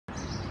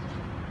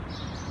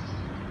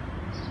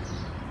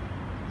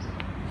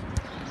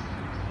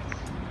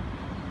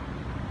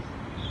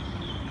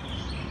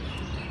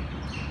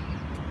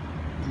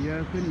จะ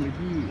ขึ้นไป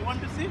ที่ You want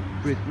to see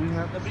bridge นะค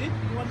รับ the bridge?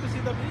 You want to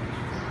see the bridge?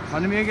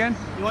 Pardon me again?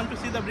 You want to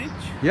see the bridge?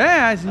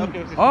 Yeah, I see.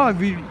 Okay, okay. Oh,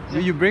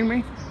 will you bring me?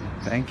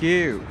 Thank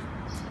you.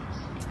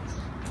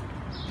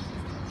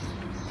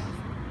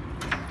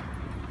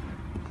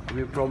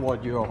 We promote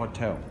your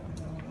hotel.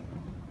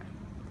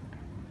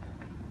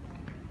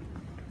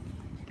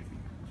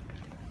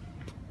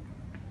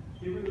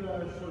 He will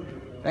show you.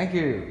 Thank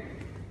you.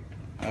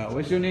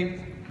 What's your name?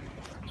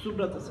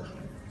 Subrata, sir.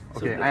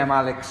 Okay, I am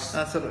Alex.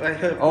 Sir, I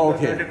have. Oh,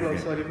 okay.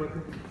 Sorry for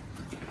that.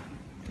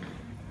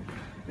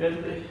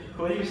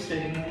 Where are you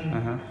staying?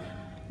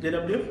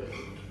 JW?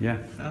 Yeah.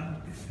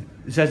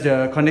 Is that the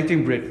connecting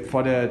bridge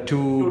for the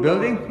two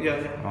building?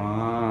 Yeah.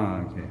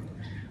 Ah, okay.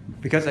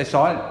 Because I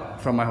saw it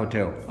from my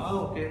hotel.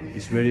 Oh, okay.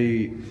 It's very,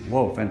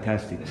 wow,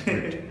 fantastic.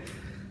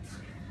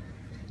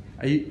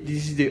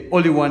 This is the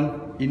only one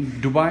in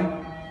Dubai?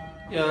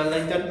 Yeah,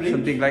 like that bridge.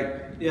 Something like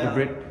the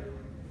bridge,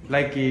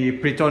 like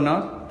Pritona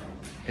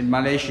in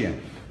Malaysia.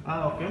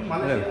 Okay.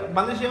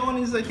 Malaysia one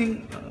is, I think,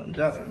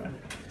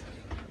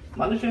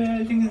 Malaysia,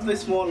 I think, is the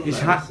small.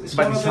 It's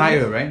but it's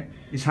higher, right?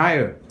 It's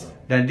higher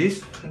than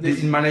this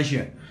in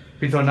Malaysia.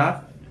 Pritona.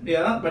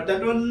 Yeah, but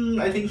that one,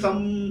 I think,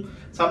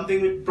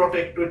 something will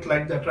protect it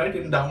like that, right?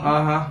 In down.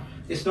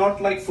 It's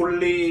not like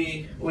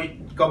fully with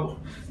cover.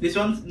 This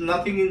one's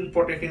nothing in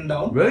protecting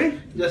down. Really?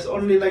 Just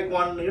only like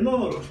one,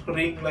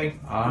 ring like.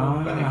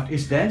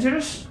 It's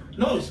dangerous?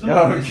 No, it's not.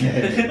 Oh,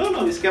 okay.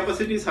 No, its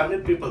capacity is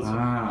 100 people. So.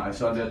 I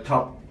saw the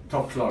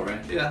top floor,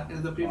 right? Yeah,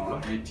 it's the people.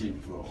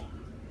 18th floor.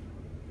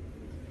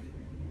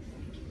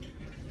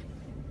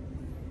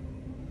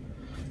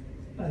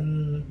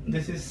 And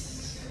this is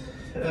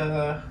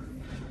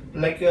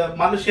like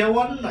Malaysia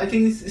one. I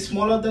think it's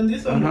smaller than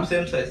this or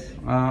same size.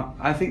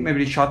 I think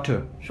maybe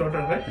shorter. Shorter,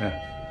 right?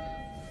 Yeah.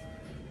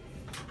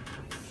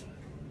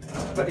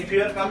 But if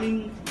you are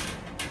coming,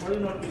 why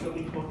not be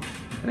coming for?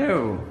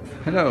 Hello.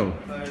 Hello.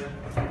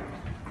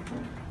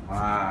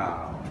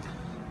 Wow.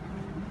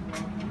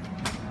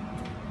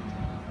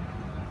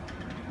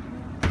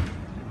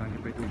เราจะ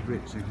ไปดู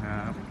bridge นะค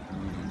รับ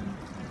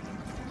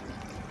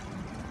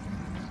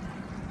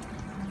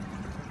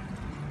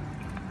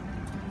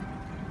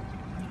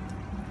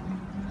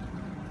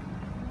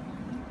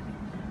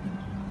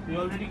We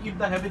already keep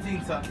the heavy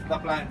things, sir. The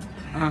plant.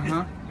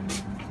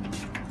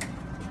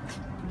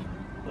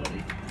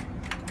 Sorry.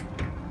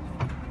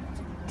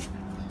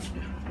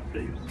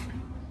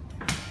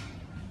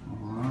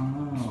 Wow.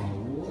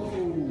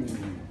 Whoa.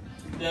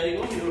 There you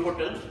go, your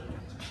hotel.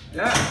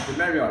 Yeah, the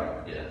Marriott.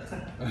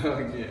 Yeah.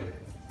 Okay.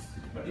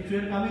 But if you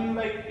are coming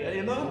like,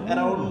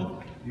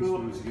 around This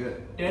looks good.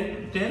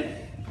 10,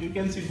 you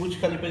can see Burj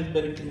Khalifa is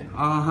very clear.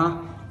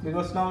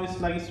 Because now it's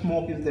like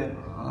smoke is there.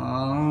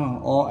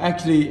 Oh,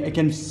 actually, I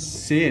can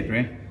see it,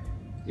 right?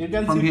 You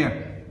can From see, here.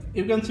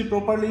 You can see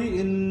properly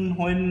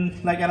when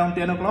like around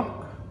 10 o'clock.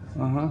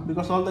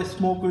 Because all the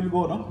smoke will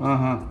go, no?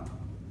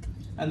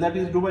 And that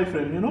is Dubai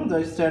frame,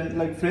 the stand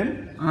like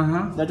frame.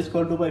 That is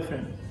called Dubai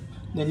frame.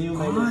 Then you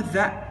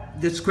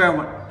The square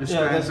one. The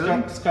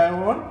square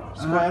one.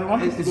 Square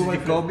one. Is it the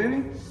gold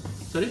building?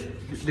 Sorry?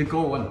 The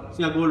gold one.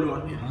 Yeah, gold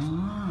one. Yeah.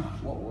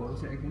 What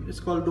was it again?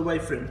 It's called Dubai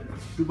frame.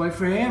 Dubai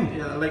frame.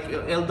 Yeah, like the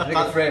Like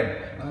a frame.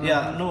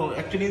 Yeah, no.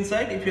 Actually,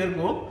 inside, if you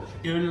go,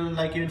 you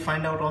will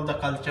find out all the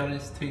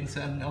cultures things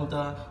and all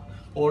the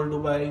old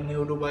Dubai,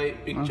 new Dubai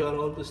picture,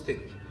 all those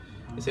things.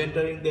 It's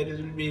entering. There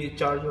will be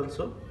charge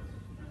also.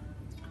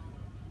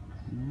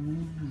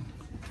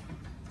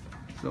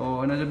 So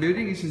another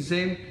building is the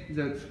same.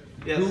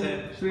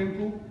 Same. Swimming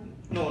pool.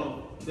 No.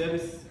 There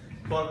is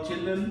for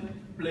children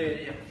play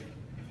area.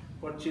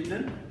 For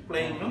children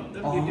playing, no?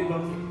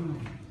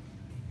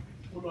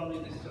 Put on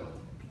this stuff.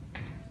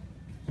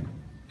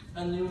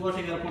 And you got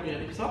a airport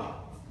here, so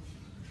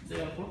the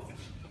airport.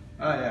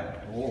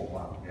 Yeah. Oh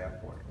wow, the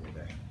airport over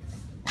there.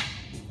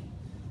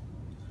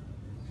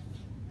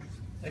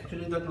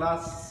 Actually, the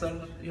glass and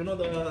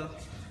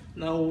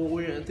now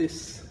we this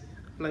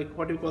like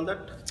what do you call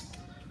that?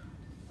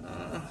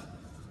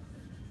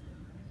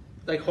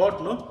 Like hot,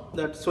 no?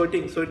 That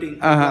sweating.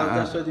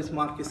 That's why this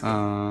mark is.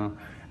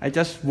 I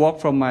just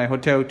walked from my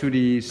hotel to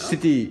the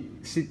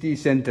city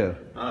center.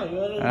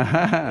 You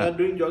are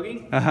doing jogging?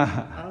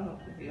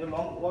 You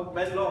walk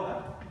very long,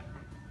 huh?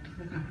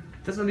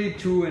 That's only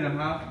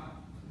 2.5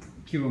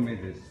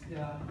 kilometers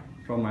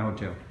from my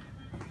hotel.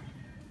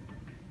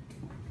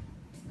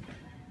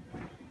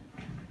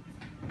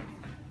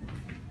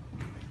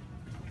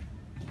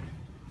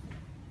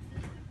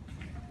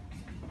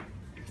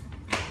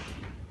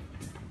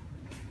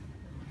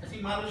 I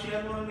think Malaysia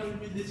one will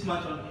be this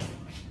much only.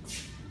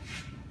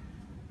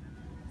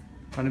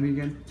 Pardon me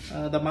again?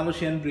 The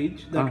Malaysian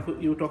bridge that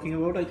you were talking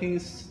about, I think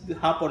is the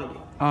half only.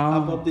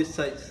 Half of this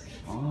size.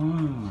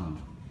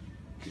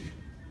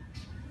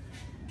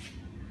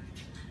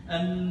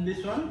 And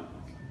this one,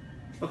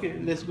 okay,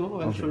 let's go.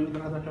 I'll show you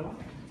the other tower.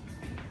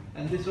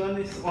 And this one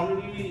is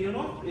only,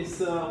 is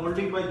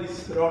holding by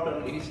this rod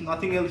only. It's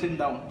nothing else in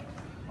down.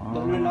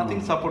 There will be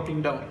nothing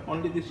supporting down.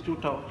 Only these two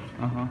towers.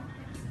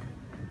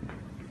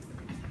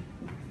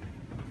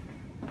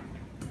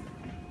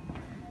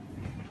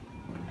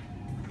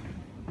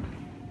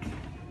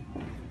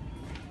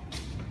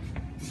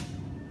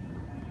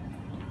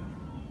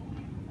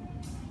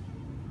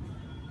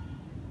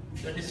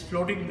 That is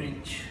floating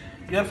bridge.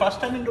 You are first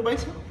time in Dubai,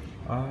 sir?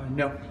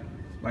 No.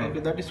 Why?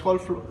 Okay, that is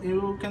called.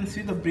 You can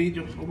see the bridge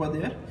over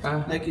there,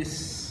 like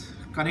it's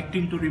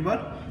connecting to river.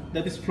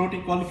 That is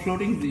floating, called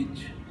floating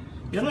bridge.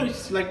 You know,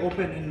 it's like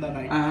open in the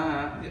night.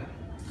 Yeah.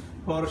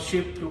 For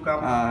ship to come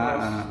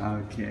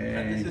across. Okay.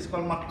 And this is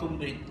called Maktoum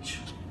Bridge.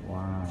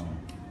 Wow.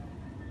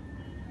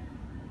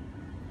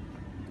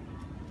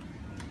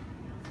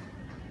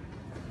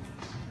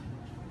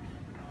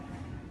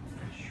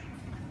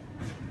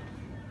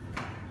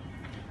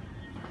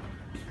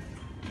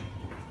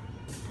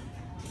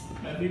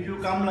 Maybe if you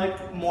come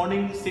like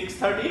morning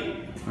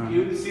 6:30, you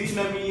will see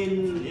maybe in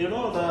the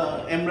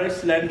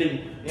Emirates landing.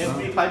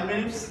 Every 5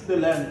 minutes they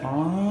land.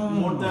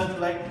 More than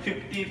like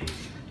 50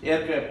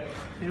 aircraft.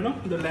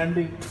 The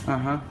landing.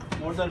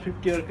 More than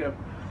 50 aircraft.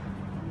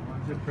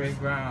 What's the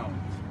playground?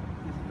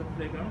 This is the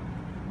playground.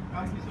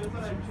 Come this way,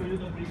 sir. I'll show you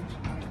the bridge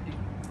connecting.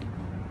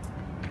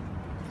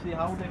 See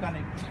how they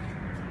connect.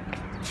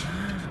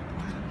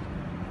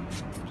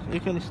 So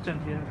you can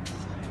stand here.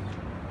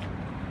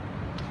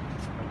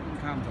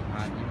 ข้ามสะพ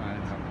านนี้มาน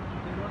ะครับ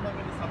They don't have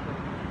any support.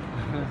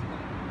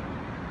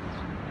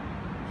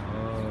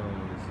 Oh,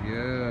 it's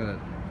good.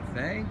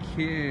 Thank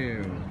you.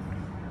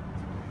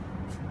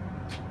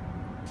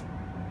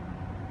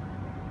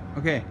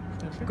 Okay.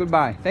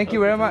 Goodbye. Thank you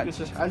very much. Thank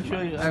you, sir. I'll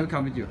show you. I will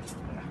come with you.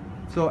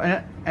 So,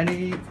 any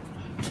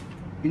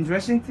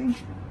interesting thing?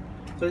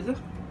 Sorry, sir?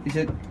 Is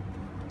it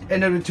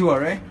end of the tour,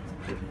 right?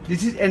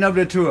 This is end of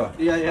the tour.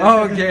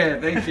 Yeah. Okay.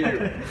 Thank you.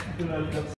 You're welcome.